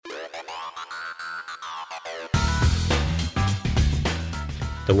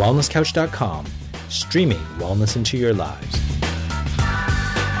TheWellnessCouch.com, streaming wellness into your lives.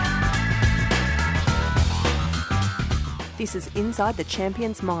 This is Inside the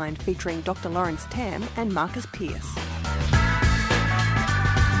Champion's Mind, featuring Dr. Lawrence Tam and Marcus Pearce.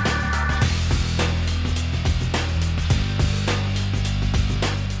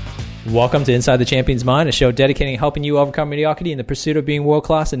 Welcome to Inside the Champion's Mind, a show dedicating helping you overcome mediocrity in the pursuit of being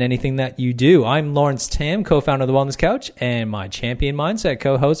world-class in anything that you do. I'm Lawrence Tam, co-founder of The Wellness Couch, and my Champion Mindset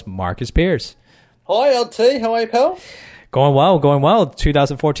co-host, Marcus Pearce. Hi, LT. How are you, pal? Going well.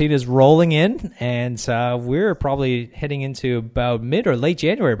 2014 is rolling in, and we're probably heading into about mid or late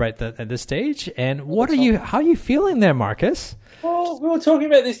January right at this stage. And how are you feeling there, Marcus? Well, we were talking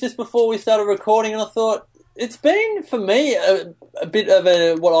about this just before we started recording, and I thought, it's been, for me, a bit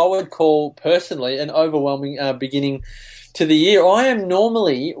of what I would call, personally, an overwhelming beginning to the year. I am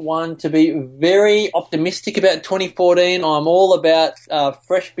normally one to be very optimistic about 2014. I'm all about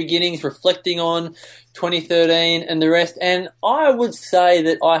fresh beginnings, reflecting on 2013 and the rest. And I would say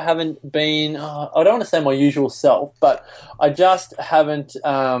that I haven't been, I don't want to say my usual self, but I just haven't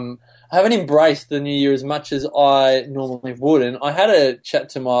embraced the new year as much as I normally would. And I had a chat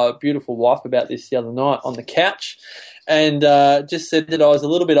to my beautiful wife about this the other night on the couch, and just said that I was a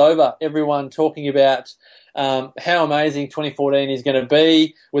little bit over everyone talking about how amazing 2014 is going to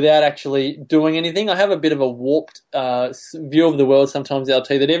be without actually doing anything. I have a bit of a warped view of the world sometimes, LT,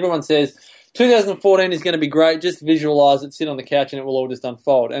 that everyone says 2014 is going to be great, just visualize it, sit on the couch, and it will all just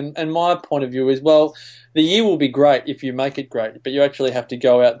unfold. And my point of view is, well, the year will be great if you make it great, but you actually have to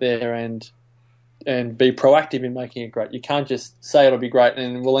go out there and be proactive in making it great. You can't just say it'll be great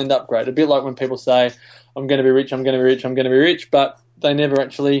and it will end up great. A bit like when people say, I'm going to be rich, I'm going to be rich, I'm going to be rich, but they never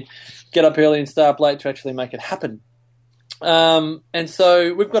actually get up early and stay up late to actually make it happen. And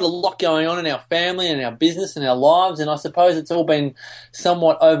so we've got a lot going on in our family and our business and our lives, and I suppose it's all been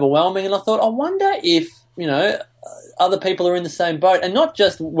somewhat overwhelming. And I thought, I wonder if, other people are in the same boat, and not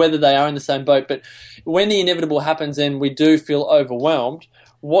just whether they are in the same boat, but when the inevitable happens and we do feel overwhelmed,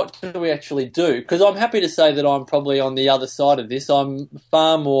 what do we actually do? Because I'm happy to say that I'm probably on the other side of this. I'm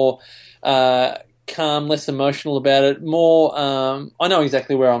far more calm, less emotional about it, more I know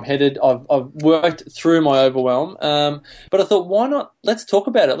exactly where I'm headed. I've worked through my overwhelm, but I thought, why not, let's talk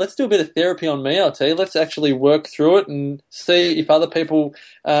about it. Let's do a bit of therapy on me, LT. Let's actually work through it and see if other people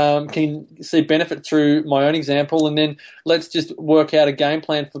can see benefit through my own example, and then let's just work out a game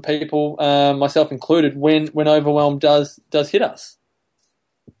plan for people, myself included, when overwhelm does hit us.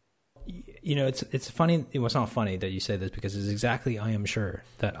 It's funny. Well, it's not funny that you say this, because it's exactly, I am sure,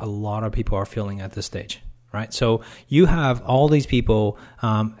 that a lot of people are feeling at this stage, right? So you have all these people.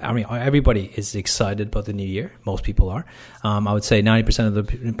 Everybody is excited about the new year. Most people are. I would say 90% of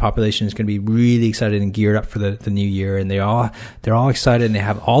the population is going to be really excited and geared up for the new year, and they're all excited and they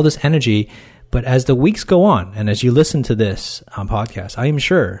have all this energy. But as the weeks go on, and as you listen to this podcast, I am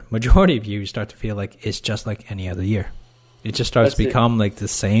sure majority of you start to feel like it's just like any other year. It just starts to become like the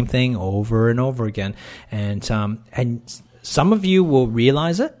same thing over and over again. And some of you will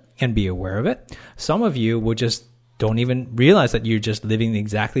realize it and be aware of it. Some of you will just don't even realize that you're just living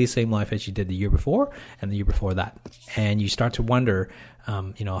exactly the same life as you did the year before and the year before that. And you start to wonder,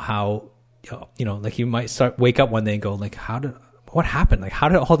 how, like you might wake up one day and go like, what happened? Like, how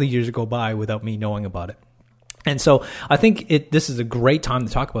did all the years go by without me knowing about it? And so I think this is a great time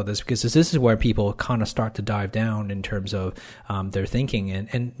to talk about this, because this is where people kind of start to dive down in terms of their thinking.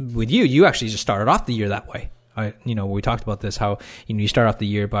 And with you actually just started off the year that way. We talked about this, how you start off the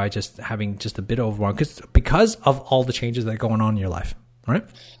year by just having just a bit of overwhelm because of all the changes that are going on in your life, right?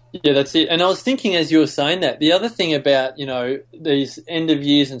 Yeah, that's it. And I was thinking as you were saying that, the other thing about, these end of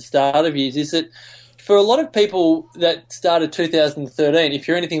years and start of years is that for a lot of people that started 2013, if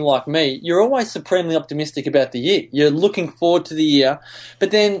you're anything like me, you're always supremely optimistic about the year. You're looking forward to the year. But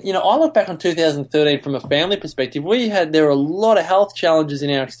then, I look back on 2013 from a family perspective. There were a lot of health challenges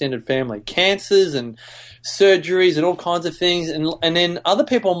in our extended family, cancers and surgeries and all kinds of things. And then other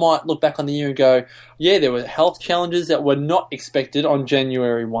people might look back on the year and go, yeah, there were health challenges that were not expected on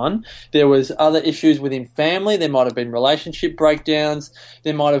January 1. There was other issues within family. There might have been relationship breakdowns.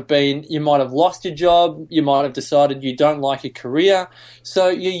 You might have lost your job. You might have decided you don't like your career. So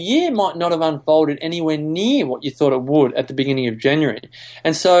your year might not have unfolded anywhere near what you thought it would at the beginning of January.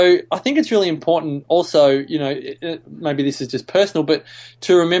 And so I think it's really important also, maybe this is just personal, but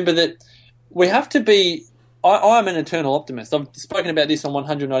to remember that we have to be, I'm an eternal optimist. I've spoken about this on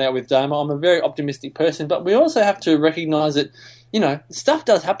 100 Night Out with Damo. I'm a very optimistic person, but we also have to recognize that, stuff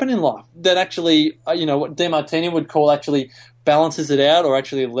does happen in life that actually, what DeMartini would call actually balances it out, or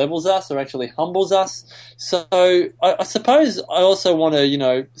actually levels us, or actually humbles us. So I suppose I also want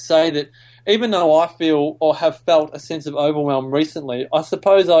to, say that even though I feel or have felt a sense of overwhelm recently, I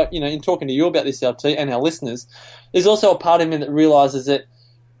suppose in talking to you about this, LT, and our listeners, there's also a part of me that realizes that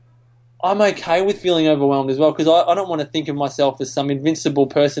I'm okay with feeling overwhelmed as well, because I don't want to think of myself as some invincible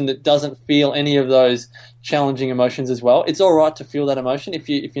person that doesn't feel any of those challenging emotions as well. It's all right to feel that emotion, if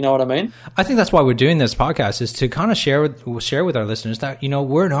you know what I mean. I think that's why we're doing this podcast, is to kind of share with our listeners that,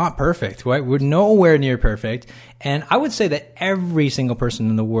 we're not perfect, right? We're nowhere near perfect. And I would say that every single person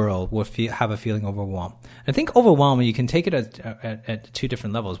in the world will have a feeling overwhelmed. I think overwhelm, you can take it at two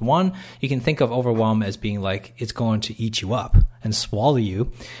different levels. One, you can think of overwhelm as being like it's going to eat you up and swallow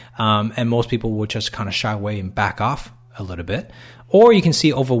you. And most people would just kind of shy away and back off a little bit. Or you can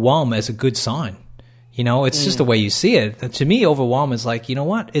see overwhelm as a good sign. It's just the way you see it. To me, overwhelm is like,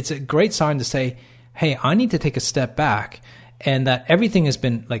 it's a great sign to say, hey, I need to take a step back, and that everything has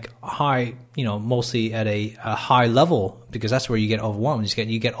been like high, mostly at a high level, because that's where you get overwhelmed.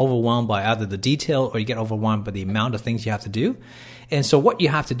 You get overwhelmed by either the detail, or you get overwhelmed by the amount of things you have to do. And so what you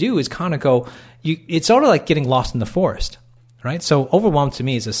have to do is kind of go, it's sort of like getting lost in the forest. Right? So overwhelm to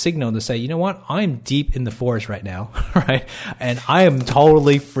me is a signal to say, you know what? I'm deep in the forest right now, right? And I am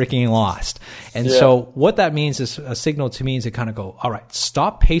totally freaking lost. And so what that means is a signal to me is to kind of go, all right,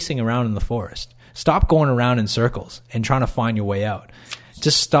 stop pacing around in the forest. Stop going around in circles and trying to find your way out.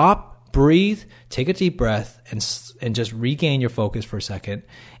 Just stop, breathe, take a deep breath, and just regain your focus for a second.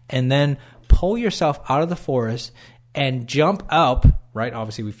 And then pull yourself out of the forest and jump up, right?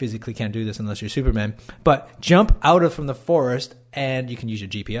 Obviously, we physically can't do this unless you're Superman, but jump out from the forest, and you can use your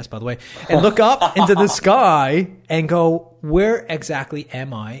GPS, by the way, and look up into the sky and go, where exactly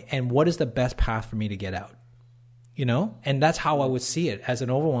am I, and what is the best path for me to get out? And that's how I would see it. As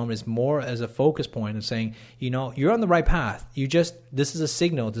an overwhelm is more as a focus point of saying, you're on the right path. This is a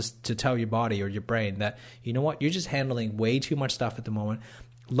signal to tell your body or your brain that, you know what, you're just handling way too much stuff at the moment.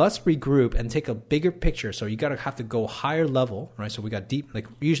 Let's regroup and take a bigger picture. So you have to go higher level, right? So we got deep, like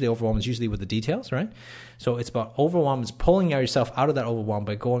usually overwhelm is usually with the details, right? So it's about overwhelm is pulling yourself out of that overwhelm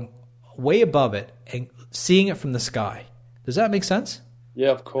by going way above it and seeing it from the sky. Does that make sense?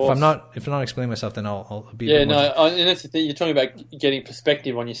 Yeah, of course. If I'm not explaining myself, then I'll be. Yeah, no, and that's the thing. You're talking about getting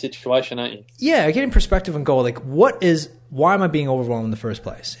perspective on your situation, aren't you? Yeah, getting perspective and go like, why am I being overwhelmed in the first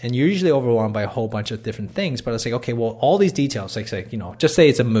place? And you're usually overwhelmed by a whole bunch of different things, but it's like, okay, well, all these details, like say, just say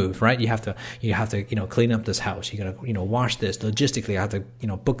it's a move, right? You have to, clean up this house. You gotta, wash this. Logistically, I have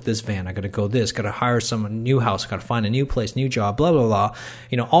to, book this van. I gotta go this. Gotta hire someone, new house. Gotta find a new place, new job. Blah blah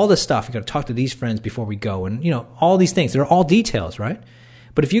blah. All this stuff. You gotta talk to these friends before we go, and all these things. They're all details, right?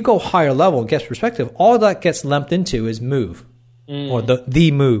 But if you go higher level and get perspective, all that gets lumped into is move, or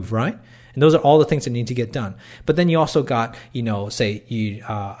the move, right? And those are all the things that need to get done. But then you also got, say you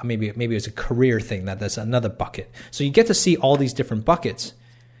maybe it's a career thing that's another bucket. So you get to see all these different buckets.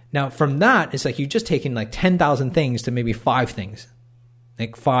 Now from that, it's like you've just taken like 10,000 things to maybe 5 things,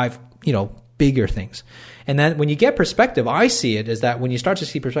 like 5, bigger things. And then when you get perspective, I see it as that when you start to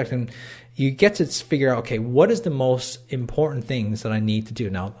see perspective, you get to figure out, okay, what is the most important things that I need to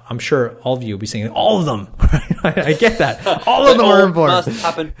do? Now, I'm sure all of you will be saying, all of them, right? I get that. All of them are important. Must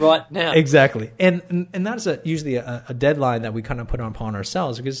happen right now. Exactly. And that's usually a deadline that we kind of put upon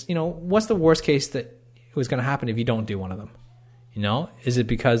ourselves, because, what's the worst case that was going to happen if you don't do one of them? Is it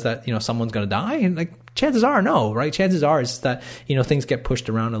because that, someone's going to die? And like, chances are no, right? Chances are it's that, things get pushed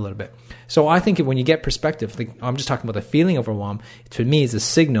around a little bit. So I think when you get perspective, like I'm just talking about the feeling of overwhelm, to me is a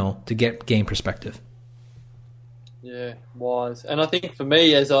signal to gain perspective. Yeah, wise. And I think for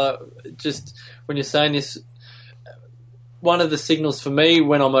me, when you're saying this, one of the signals for me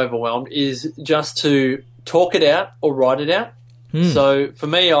when I'm overwhelmed is just to talk it out or write it out. So for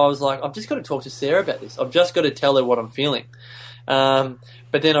me, I was like, I've just got to talk to Sarah about this. I've just got to tell her what I'm feeling.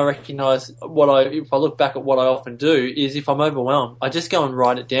 But then I recognize if I look back at what I often do is if I'm overwhelmed, I just go and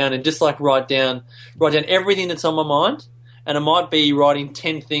write it down and just like write down everything that's on my mind. And it might be writing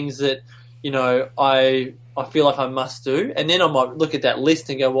 10 things that, I feel like I must do. And then I might look at that list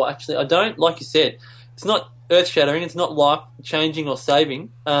and go, well, actually, I don't, like you said, it's not earth shattering. It's not life changing or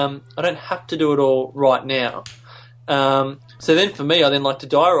saving. I don't have to do it all right now. So then for me, I then like to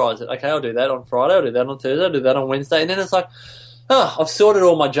diarise it. Okay, I'll do that on Friday, I'll do that on Thursday, I'll do that on Wednesday. And then it's like, I've sorted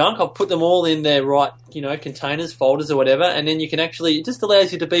all my junk. I've put them all in their right, containers, folders or whatever. And then you can actually, it just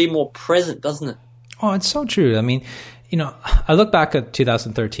allows you to be more present, doesn't it? Oh, it's so true. I mean, I look back at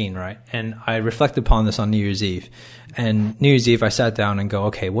 2013, right? And I reflect upon this on New Year's Eve. And New Year's Eve, I sat down and go,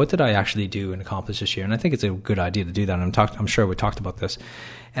 okay, what did I actually do and accomplish this year? And I think it's a good idea to do that. And I'm sure we talked about this.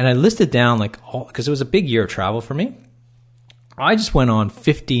 And I listed down because it was a big year of travel for me. I just went on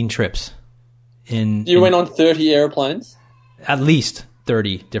 15 trips. Went on 30 airplanes? At least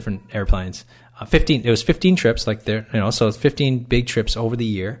 30 different airplanes. 15. It was 15 trips, like there, so it's 15 big trips over the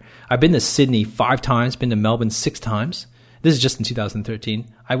year. I've been to Sydney 5 times, been to Melbourne 6 times. This is just in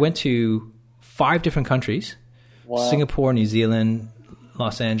 2013. I went to 5 different countries: wow. Singapore, New Zealand,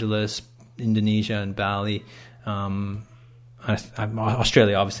 Los Angeles, Indonesia, and Bali.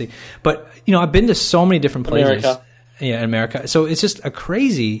 Australia, obviously. But I've been to so many different places. America. So it's just a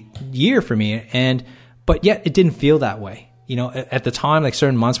crazy year for me, but yet it didn't feel that way. At the time, like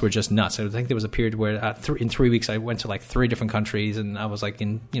certain months were just nuts. I think there was a period where in 3 weeks I went to like 3 different countries, and I was like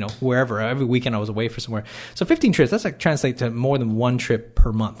in wherever. Every weekend I was away for somewhere. So 15 trips, that's like translate to more than 1 trip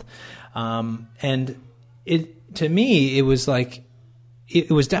per month. And to me it was like it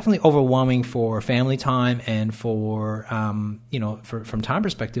was definitely overwhelming for family time and for from time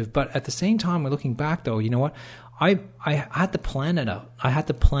perspective. But at the same time, we're looking back though. You know what? I had to plan it out. I had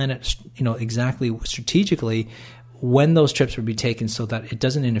to plan it exactly strategically when those trips would be taken, so that it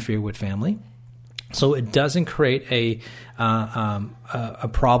doesn't interfere with family, so it doesn't create a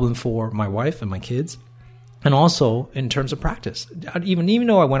problem for my wife and my kids, and also in terms of practice. Even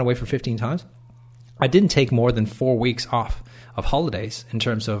though I went away for 15 times, I didn't take more than 4 weeks off of holidays in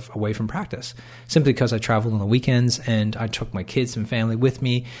terms of away from practice, simply because I traveled on the weekends and I took my kids and family with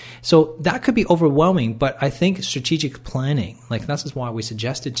me. So that could be overwhelming, but I think strategic planning, like this is why we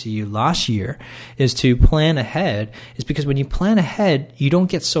suggested to you last year, is to plan ahead, is because when you plan ahead, you don't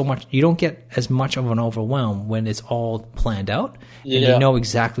get as much of an overwhelm when it's all planned out, and you know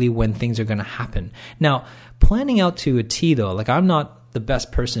exactly when things are going to happen. Now, planning out to a T though, like I'm not the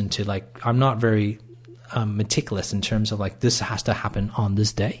best person to I'm not very meticulous in terms of like this has to happen on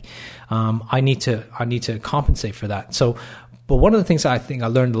this day. I need to compensate for that. So, but one of the things I think I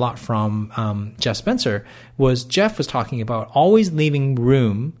learned a lot from Jeff Spencer was Jeff was talking about always leaving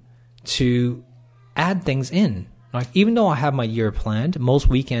room to add things in. Like even though I have my year planned, most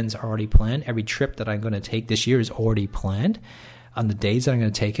weekends are already planned. Every trip that I'm going to take this year is already planned on the days that I'm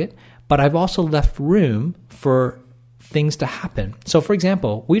going to take it. But I've also left room for things to happen. So, for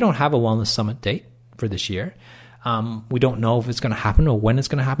example, we don't have a wellness summit date for this year. We don't know if it's going to happen or when it's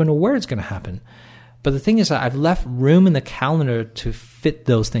going to happen or where it's going to happen. But the thing is that I've left room in the calendar to fit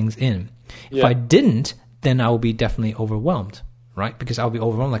those things in. If I didn't, then I would be definitely overwhelmed, right? Because I'll be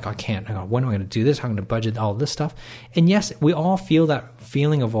overwhelmed, like I can't, when am I going to do this? How am I going to budget all this stuff? And yes, we all feel that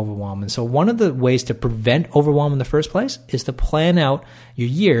feeling of overwhelm. And so one of the ways to prevent overwhelm in the first place is to plan out your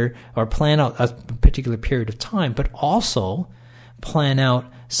year or plan out a particular period of time, but also plan out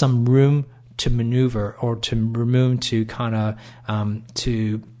some room to maneuver or to room to kind of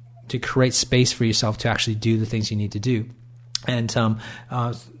to create space for yourself to actually do the things you need to do. And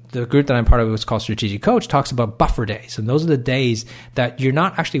the group that I'm part of, what's called Strategic Coach, talks about buffer days. And those are the days that you're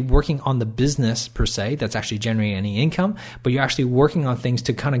not actually working on the business per se that's actually generating any income, but you're actually working on things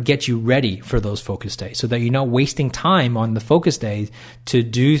to kind of get you ready for those focus days so that you're not wasting time on the focus days to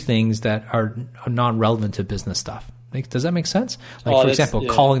do things that are not relevant to business stuff. Does that make sense? Like, for example,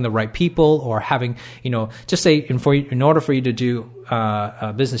 calling the right people or having, just say in order for you to do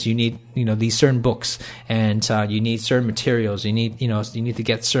a business, you need, these certain books and you need certain materials. You need, you need to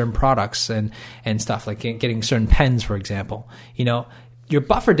get certain products and stuff like getting certain pens, for example. Your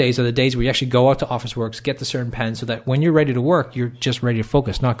buffer days are the days where you actually go out to Officeworks, get the certain pens so that when you're ready to work, you're just ready to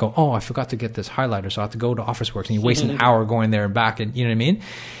focus, not go, oh, I forgot to get this highlighter, so I have to go to Officeworks, and you waste an hour going there and back, and you know what I mean?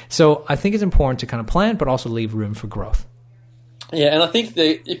 So I think it's important to kind of plan, but also leave room for growth. Yeah, and I think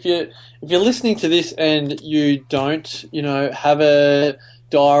that if you're listening to this and you don't, have a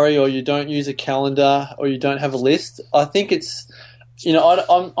diary or you don't use a calendar or you don't have a list, I think it's,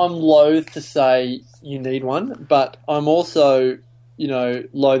 I'm loath to say you need one, but I'm also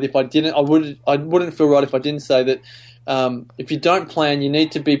loath if I didn't. I wouldn't feel right if I didn't say that. If you don't plan, you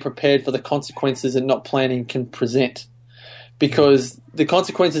need to be prepared for the consequences that not planning can present, because the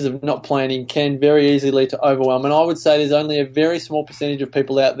consequences of not planning can very easily lead to overwhelm. And I would say there's only a very small percentage of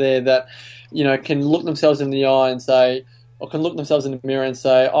people out there that can look themselves in the eye and say, or can look themselves in the mirror and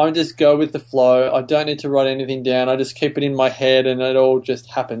say, I just go with the flow. I don't need to write anything down. I just keep it in my head and it all just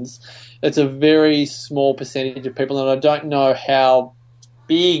happens. It's a very small percentage of people, and I don't know how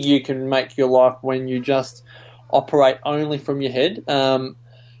big you can make your life when you just operate only from your head.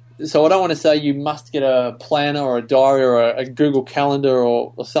 So I don't want to say you must get a planner or a diary or a Google Calendar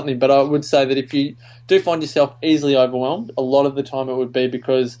or something, but I would say that if you do find yourself easily overwhelmed, a lot of the time it would be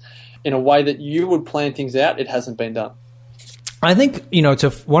because in a way that you would plan things out, it hasn't been done. I think, to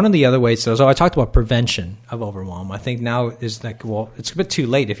one of the other ways, so I talked about prevention of overwhelm. I think now is like, well, it's a bit too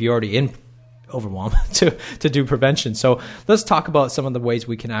late if you're already in overwhelm to do prevention. So let's talk about some of the ways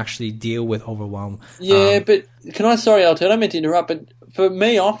we can actually deal with overwhelm. Yeah, but sorry, Alto, I don't mean to interrupt, but for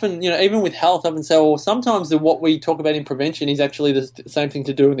me, often, even with health, I often say, well, sometimes what we talk about in prevention is actually the same thing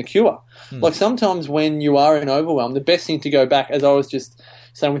to do in the cure. Like sometimes when you are in overwhelm, the best thing to go back, as I was just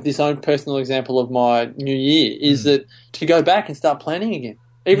saying with this own personal example of my new year, is that to go back and start planning again,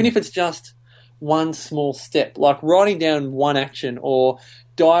 even if it's just one small step, like writing down one action or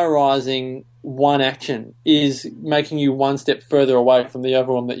diarising one action is making you one step further away from the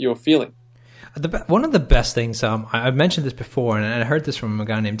overwhelm that you're feeling. One of the best things, I've mentioned this before, and I heard this from a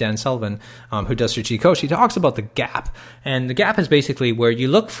guy named Dan Sullivan, who does Strategic Coach. He talks about the gap. And the gap is basically where you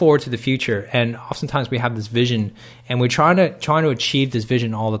look forward to the future, and oftentimes we have this vision, and we're trying to achieve this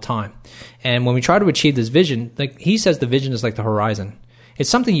vision all the time. And when we try to achieve this vision, like he says, the vision is like the horizon. It's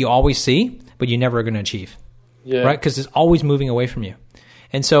something you always see, but you're never going to achieve, right? Because it's always moving away from you.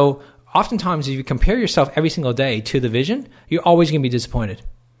 And so oftentimes if you compare yourself every single day to the vision, you're always going to be disappointed.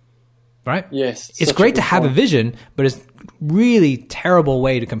 Right? Yes. It's great to have a vision, but it's really terrible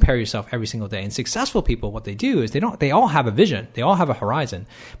way to compare yourself every single day. And successful people, what they do is they all have a vision, they all have a horizon,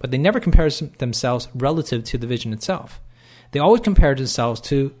 but they never compare themselves relative to the vision itself. They always compare themselves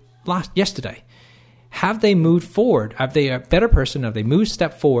to yesterday. Have they moved forward? Are they a better person? Have they moved a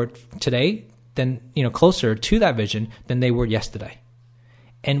step forward today than, closer to that vision than they were yesterday?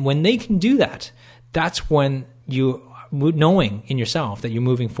 And when they can do that, that's when you knowing in yourself that you're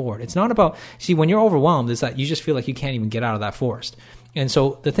moving forward. It's not about, when you're overwhelmed, it's that you just feel like you can't even get out of that forest. And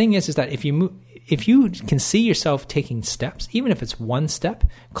so the thing is that if you can see yourself taking steps, even if it's one step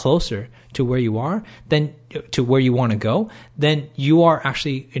closer to where you are, then to where you want to go, then you are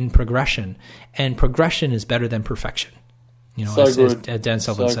actually in progression. And progression is better than perfection. As Dan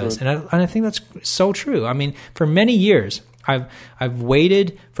Sullivan says. And I think that's so true. I mean, for many years, I've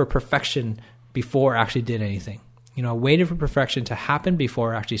waited for perfection before I actually did anything. I waited for perfection to happen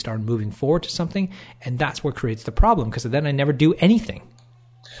before I actually started moving forward to something, and that's what creates the problem, because then I never do anything.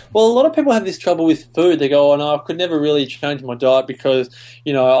 Well, a lot of people have this trouble with food. They go, oh no, I could never really change my diet because,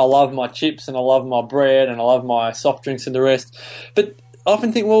 I love my chips and I love my bread and I love my soft drinks and the rest. But I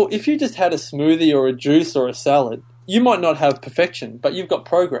often think, well, if you just had a smoothie or a juice or a salad, you might not have perfection, but you've got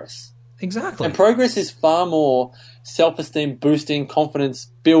progress. Exactly. And progress is far more self-esteem boosting, confidence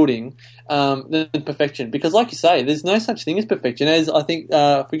building than perfection. Because like you say, there's no such thing as perfection. As I think,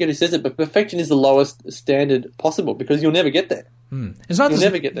 I forget who says it, but perfection is the lowest standard possible because you'll never get there. It's not You'll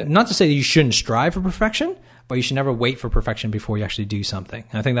never get there. Not to say that you shouldn't strive for perfection, but you should never wait for perfection before you actually do something.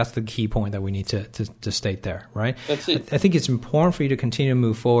 And I think that's the key point that we need to state there, right? That's it. I think it's important for you to continue to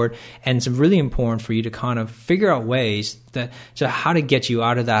move forward, and it's really important for you to kind of figure out ways how to get you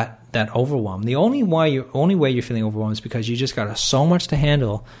out of that overwhelm. The only way you're feeling overwhelmed is because you just got so much to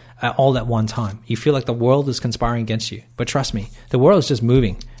handle all at one time. You feel like the world is conspiring against you. But trust me, the world is just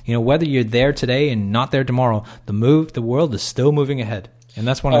moving. Whether you're there today and not there tomorrow, the world is still moving ahead. And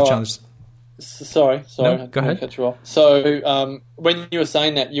that's one of the challenges. Sorry. No, go ahead. Cut you off. So when you were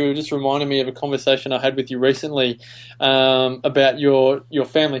saying that, you were just reminding me of a conversation I had with you recently about your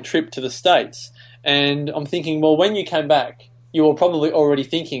family trip to the States. And I'm thinking, well, when you came back, you were probably already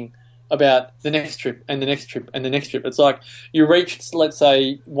thinking about the next trip and the next trip and the next trip. It's like you reached, let's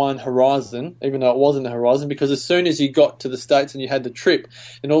say, one horizon, even though it wasn't a horizon, because as soon as you got to the States and you had the trip,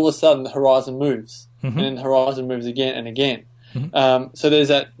 then all of a sudden the horizon moves, and then the horizon moves again and again. So there's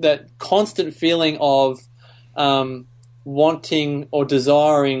that constant feeling of wanting or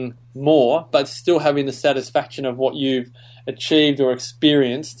desiring more, but still having the satisfaction of what you've achieved or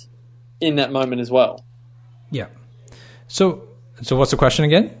experienced in that moment as well. Yeah. So what's the question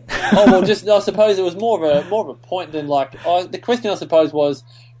again? I suppose it was more of a point than the question I suppose was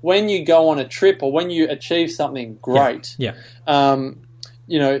when you go on a trip or when you achieve something great. Yeah.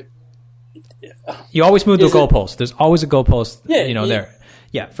 You always move the goalpost. There's always a goalpost. Yeah. There.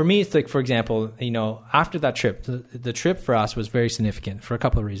 Yeah. For me, it's like, for example, after that trip, the trip for us was very significant for a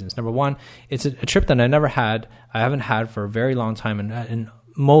couple of reasons. Number one, it's a trip that I haven't had for a very long time, and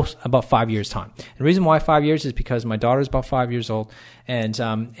about 5 years time. And the reason why 5 years is because my daughter's about 5 years old,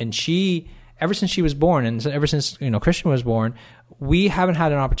 and she, ever since she was born, and ever since Christian was born, we haven't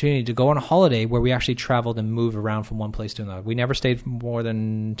had an opportunity to go on a holiday where we actually traveled and moved around from one place to another. We never stayed for more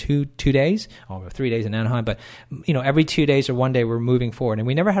than 2 days, or 3 days in Anaheim, but every 2 days or 1 day we're moving forward. And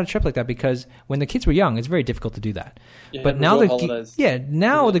we never had a trip like that because when the kids were young, it's very difficult to do that. Yeah, but now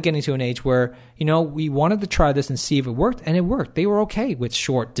they're getting to an age where we wanted to try this and see if it worked, and it worked. They were okay with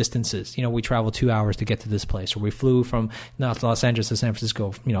short distances. We traveled 2 hours to get to this place, or we flew from Los Angeles to San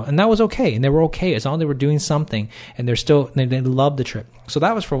Francisco. And that was okay, and they were okay as long as they were doing something, and they loved the trip. So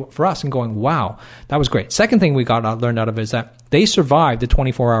that was for us and going, wow, that was great. Second thing we learned out of it is that they survived the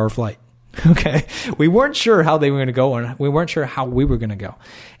 24-hour flight. Okay. We weren't sure how they were going to go, and we weren't sure how we were going to go.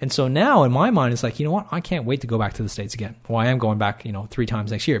 And so now in my mind, it's like, you know what? I can't wait to go back to the States again. Well, I am going back, 3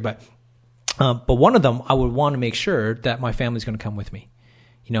 times next year, but one of them, I would want to make sure that my family's going to come with me,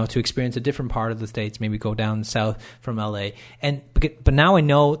 to experience a different part of the States, maybe go down south from LA. But now I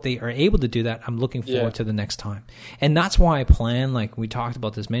know they are able to do that. I'm looking forward to the next time. And that's why I plan, like we talked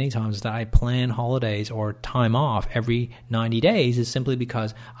about this many times, that I plan holidays or time off every 90 days is simply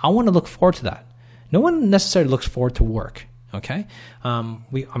because I want to look forward to that. No one necessarily looks forward to work. Okay.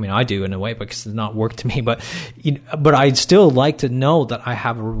 I do in a way because it's not work to me, but I'd still like to know that I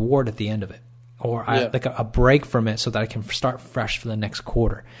have a reward at the end of it. Or like a break from it so that I can start fresh for the next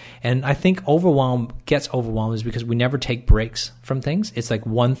quarter. And I think gets overwhelmed is because we never take breaks from things. It's like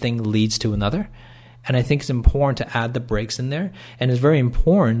one thing leads to another. And I think it's important to add the breaks in there. And it's very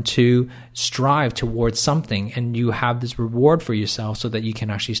important to strive towards something and you have this reward for yourself so that you can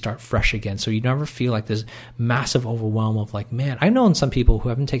actually start fresh again. So you never feel like this massive overwhelm of like, man, I've known some people who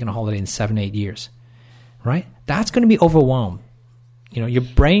haven't taken a holiday in 7-8 years, right? That's going to be overwhelmed. Your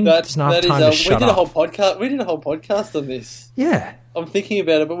brain does not have time to shut off. We did a whole podcast on this. Yeah. I'm thinking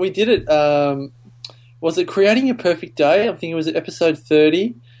about it, but we did it. Was it Creating Your Perfect Day? I'm thinking it was episode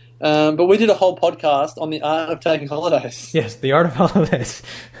 30. But we did a whole podcast on the art of taking holidays. Yes, the art of holidays.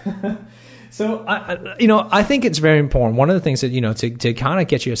 So, I think it's very important. One of the things that, to kind of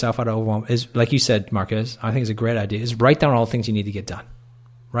get yourself out of overwhelm is, like you said, Marcus, I think it's a great idea, is write down all the things you need to get done.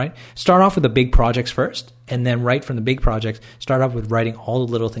 Right? Start off with the big projects first, and then right from the big projects, start off with writing all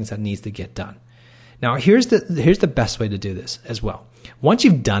the little things that needs to get done. Now, here's the best way to do this as well. Once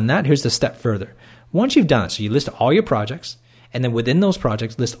you've done that, here's the step further. Once you've done it, so you list all your projects, and then within those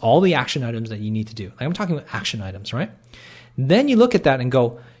projects, list all the action items that you need to do. Like I'm talking about action items, right? Then you look at that and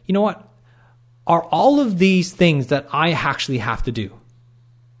go, you know what? Are all of these things that I actually have to do?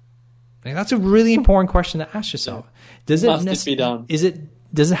 Like, that's a really important question to ask yourself. Must it be done?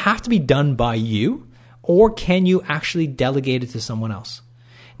 Does it have to be done by you, or can you actually delegate it to someone else?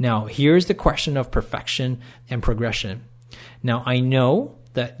 Now, here's the question of perfection and progression. Now, I know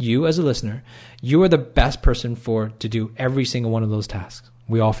that you as a listener, you are the best person to do every single one of those tasks.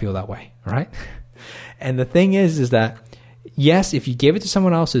 We all feel that way, right? And the thing is that, yes, if you give it to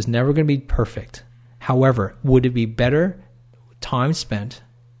someone else, it's never going to be perfect. However, would it be better time spent,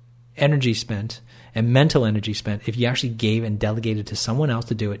 energy spent, and mental energy spent if you actually gave and delegated to someone else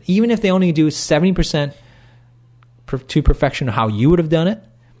to do it? Even if they only do 70% to perfection of how you would have done it,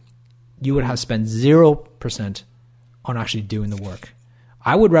 you would have spent 0% on actually doing the work.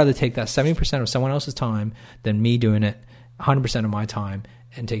 I would rather take that 70% of someone else's time than me doing it 100% of my time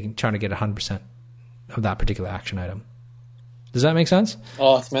and trying to get 100% of that particular action item. Does that make sense?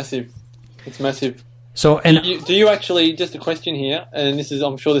 Oh, it's massive. It's massive. So, and do you actually, just a question here, and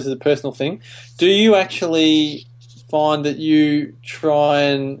I'm sure this is a personal thing, do you actually find that you try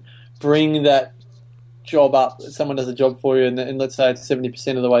and bring that job up, someone does a job for you and let's say it's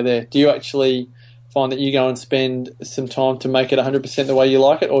 70% of the way there, do you actually find that you go and spend some time to make it 100% the way you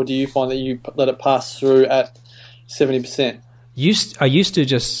like it, or do you find that you let it pass through at 70%? I used to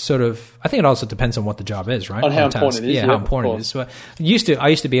just sort of, I think it also depends on what the job is, right? On how important it is. Yeah, how important it is. So I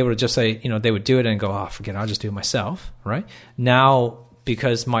used to be able to just say, they would do it and go, oh, forget it, I'll just do it myself, right? Now,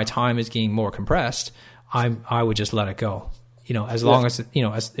 because my time is getting more compressed, I would just let it go. As long as,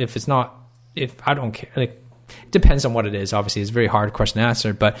 if I don't care, like, it depends on what it is. Obviously, it's a very hard question to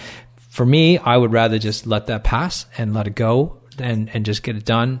answer, but for me, I would rather just let that pass and let it go and just get it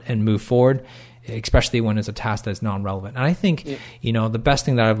done and move forward, especially when it's a task that's non-relevant. And I think, the best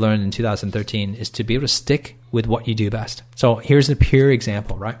thing that I've learned in 2013 is to be able to stick with what you do best. So here's a pure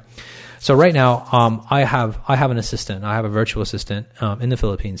example, right? So right now, I have an assistant. I have a virtual assistant in the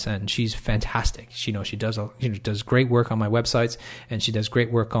Philippines, and she's fantastic. She does great work on my websites, and she does great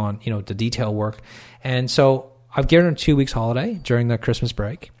work on the detail work. And so I've given her 2 weeks holiday during the Christmas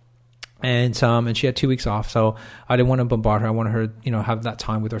break. And she had 2 weeks off, so I didn't want to bombard her. I wanted her, have that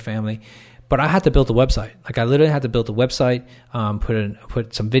time with her family. But I had to build a website. Like I literally had to build a website,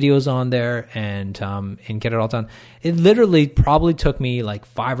 put some videos on there, and get it all done. It literally probably took me like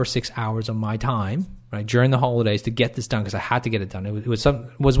 5 or 6 hours of my time, right, during the holidays to get this done because I had to get it done. It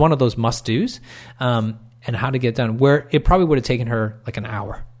was one of those must dos, and how to get it done where it probably would have taken her like an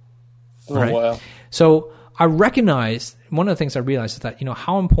hour. Right? Oh, wow. So I recognized, one of the things I realized is that,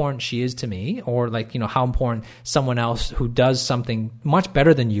 how important she is to me, or like, how important someone else who does something much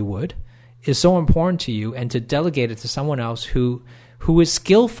better than you would is so important to you, and to delegate it to someone else who is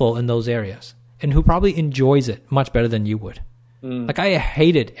skillful in those areas and who probably enjoys it much better than you would. Like I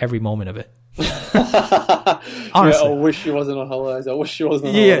hated every moment of it. Honestly. I wish she wasn't on holidays. I wish she wasn't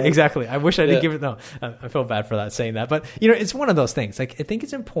on holidays. Yeah, exactly. I wish I didn't give it. No, I feel bad for that, saying that. But, it's one of those things. Like, I think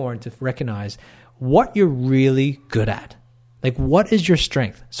it's important to recognize what you're really good at. Like, what is your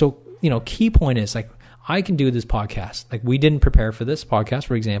strength? So, key point is, like, I can do this podcast. Like, we didn't prepare for this podcast,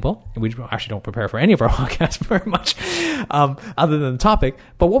 for example. And we actually don't prepare for any of our podcasts very much, other than the topic.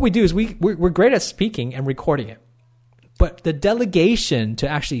 But what we do is we're great at speaking and recording it. But the delegation to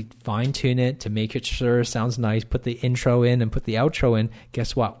actually fine-tune it, to make it sure it sounds nice, put the intro in and put the outro in,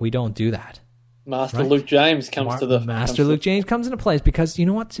 guess what? We don't do that. Master Luke James comes into place because, you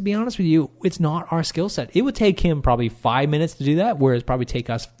know what? To be honest with you, it's not our skill set. It would take him probably 5 minutes to do that, whereas probably take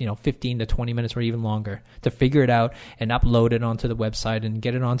us, 15 to 20 minutes or even longer to figure it out and upload it onto the website and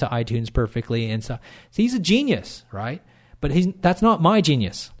get it onto iTunes perfectly and stuff. So he's a genius, right? But that's not my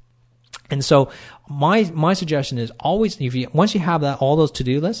genius. And so my suggestion is always, once you have all those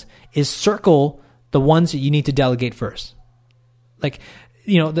to-do lists, is circle the ones that you need to delegate first. Like,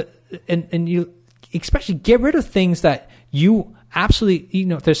 and you especially get rid of things that you absolutely,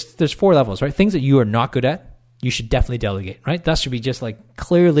 there's 4 levels, right? Things that you are not good at, you should definitely delegate, right? That should be just like,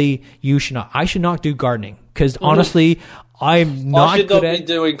 clearly you should not. I should not do gardening because honestly, I'm not good at... I should not be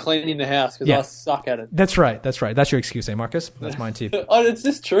doing cleaning the house because I suck at it. That's right. That's your excuse, eh, Marcus? That's mine too. It's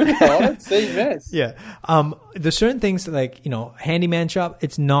just true, though. I don't see mess. Yeah. There's certain things like, handyman shop,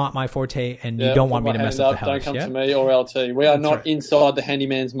 it's not my forte and you don't want me to mess up the house. Don't come to me or LT. We are not inside the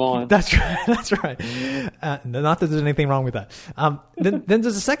handyman's mind. That's right. That's right. Not that there's anything wrong with that. Then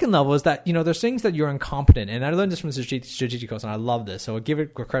there's a second level is that, there's things that you're incompetent. And I learned this from Strategic Coach and I love this. So I'll give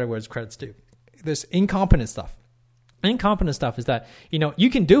it credit where it's credit's due. There's incompetent stuff. Incompetent stuff is that, you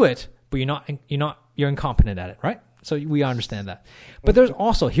can do it, but you're incompetent at it, right? So we understand that. But there's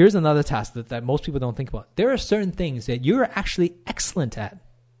also, here's another task that most people don't think about. There are certain things that you're actually excellent at,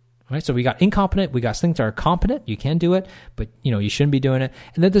 right? So we got incompetent, we got things that are competent, you can do it, but you shouldn't be doing it.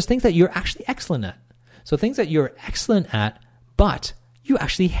 And then there's things that you're actually excellent at. So things that you're excellent at, but you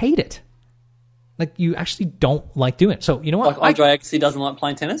actually hate it. Like, you actually don't like doing it. So, you know what? Like Andre Agassi doesn't like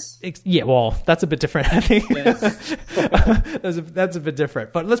playing tennis? Yeah, well, that's a bit different, I think. Yes. That's a bit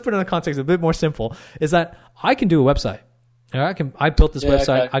different. But let's put it in the context a bit more simple, is that I can do a website. I built this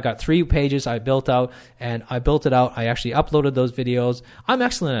website. Okay. I got 3 pages I built out, and I built it out. I actually uploaded those videos. I'm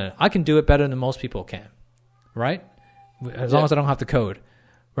excellent at it. I can do it better than most people can, right? As long as I don't have to code,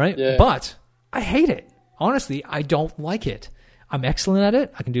 right? Yeah. But I hate it. Honestly, I don't like it. I'm excellent at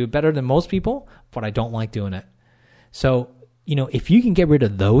it. I can do it better than most people, but I don't like doing it. So, if you can get rid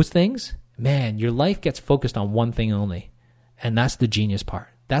of those things, man, your life gets focused on one thing only. And that's the genius part.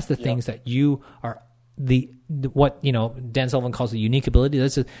 That's the things that you are what Dan Sullivan calls the unique ability.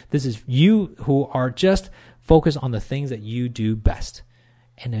 This is you who are just focused on the things that you do best.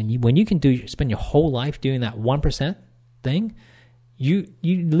 And then when you can spend your whole life doing that 1% thing, you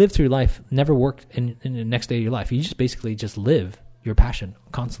live through life, never work in the next day of your life. You just basically just live your passion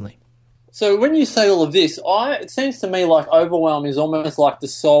constantly. So when you say all of this, it seems to me like overwhelm is almost like the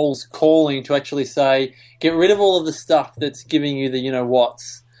soul's calling to actually say, get rid of all of the stuff that's giving you the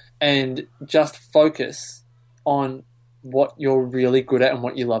you-know-whats and just focus on what you're really good at and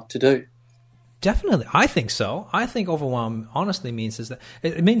what you love to do. Definitely. I think so. I think overwhelm honestly means is that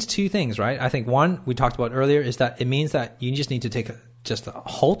it means 2 things, right? I think one we talked about earlier is that it means that you just need to take just a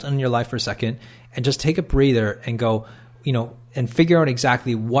halt in your life for a second and just take a breather and go, and figure out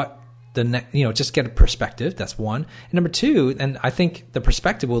exactly what the next, just get a perspective. That's one. And number 2, and I think the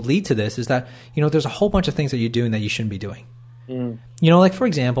perspective will lead to this, is that, there's a whole bunch of things that you're doing that you shouldn't be doing. Like for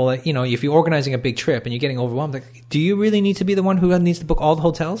example, like, if you're organizing a big trip and you're getting overwhelmed, like, do you really need to be the one who needs to book all the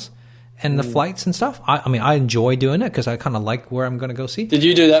hotels and the flights and stuff? I mean, I enjoy doing it because I kind of like where I'm going to go see. Did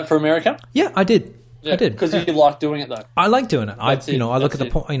you do that for America? Yeah, I did. Yeah, I did because you like doing it though. I like doing it. I look at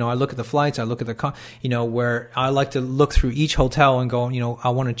the flights. I look at the where I like to look through each hotel and go, I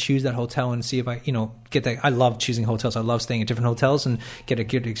want to choose that hotel and see if I, get that. I love choosing hotels. I love staying at different hotels and get a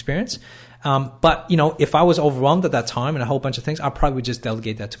good experience. But if I was overwhelmed at that time and a whole bunch of things, I probably would just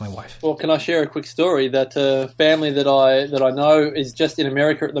delegate that to my wife. Well, can I share a quick story that a family that I know is just in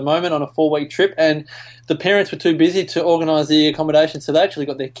America at the moment on a 4-week trip, and the parents were too busy to organise the accommodation, so they actually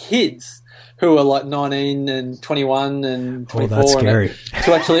got their kids, who are like 19 and 21 and 24, that's scary.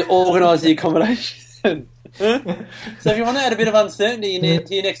 To actually organise the accommodation. So if you want to add a bit of uncertainty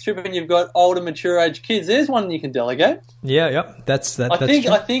to your next trip and you've got older, mature age kids, there's one you can delegate. Yeah, yep. That's true.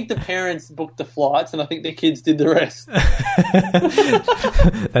 I think the parents booked the flights and I think the kids did the rest.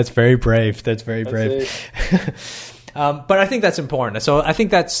 That's very brave. That's very brave. But I think that's important. So I think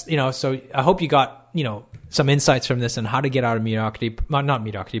that's, so I hope you got, some insights from this on how to get out of mediocrity, not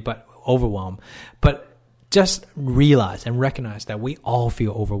mediocrity, but overwhelm. But just realize and recognize that we all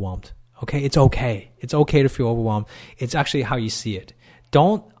feel overwhelmed. Okay? It's okay. It's okay to feel overwhelmed. It's actually how you see it.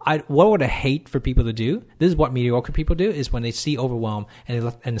 What would I hate for people to do? This is what mediocre people do, is when they see overwhelm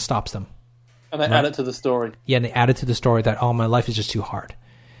and it stops them. And they add it to the story. Yeah, and they add it to the story that, oh, my life is just too hard.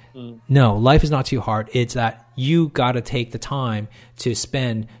 No, life is not too hard. It's that you got to take the time to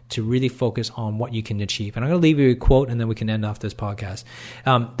spend to really focus on what you can achieve. And I'm going to leave you a quote, and then we can end off this podcast.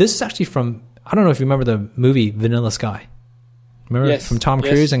 This is actually from, I don't know if you remember the movie Vanilla Sky. Remember from Tom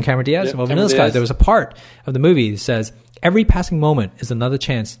Cruise and Cameron Diaz? Yep, well, Vanilla Sky, there was a part of the movie that says, every passing moment is another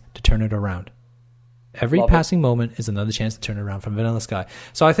chance to turn it around. Every passing moment is another chance to turn it around, from Vanilla Sky.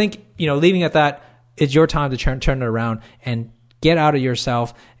 So I think, leaving at that, it's your time to turn it around and get out of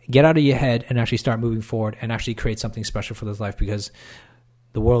yourself, get out of your head, and actually start moving forward and actually create something special for this life, because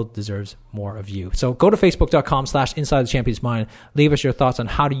the world deserves more of you. So go to facebook.com/Inside the Champion's Mind. Leave us your thoughts on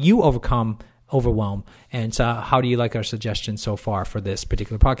how do you overcome overwhelm, and how do you like our suggestions so far for this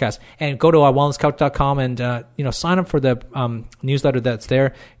particular podcast. And go to our wellnesscouch.com and sign up for the newsletter that's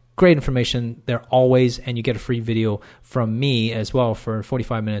there. Great information there always, and you get a free video from me as well for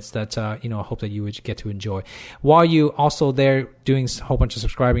 45 minutes that I hope that you would get to enjoy. While you also there doing a whole bunch of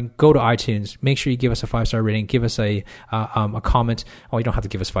subscribing, go to iTunes. Make sure you give us a 5-star rating. Give us a comment. Oh, you don't have to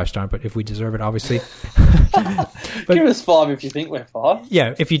give us 5-star, but if we deserve it, obviously. But give us 5 if you think we're 5.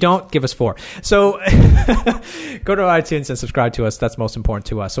 Yeah, if you don't, give us 4. So go to iTunes and subscribe to us. That's most important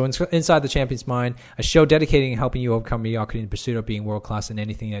to us. So Inside the Champion's Mind, a show dedicating and helping you overcome mediocrity in the pursuit of being world-class in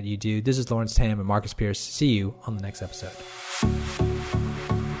anything that you do. This is Lawrence Tam and Marcus Pierce. See you on the next episode.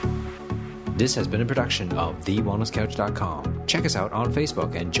 This has been a production of TheWellnessCouch.com. Check us out on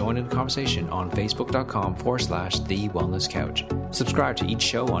Facebook and join in the conversation on Facebook.com/TheWellnessCouch. Subscribe to each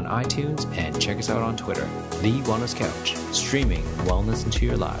show on iTunes and check us out on Twitter. The Wellness Couch, streaming wellness into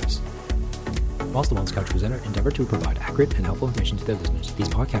your lives. Whilst the Wellness Couch presenter endeavor to provide accurate and helpful information to their listeners, these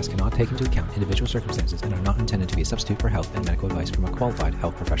podcasts cannot take into account individual circumstances and are not intended to be a substitute for health and medical advice from a qualified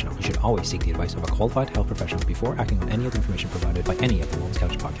health professional. You should always seek the advice of a qualified health professional before acting on any of the information provided by any of the Wellness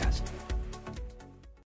Couch podcasts.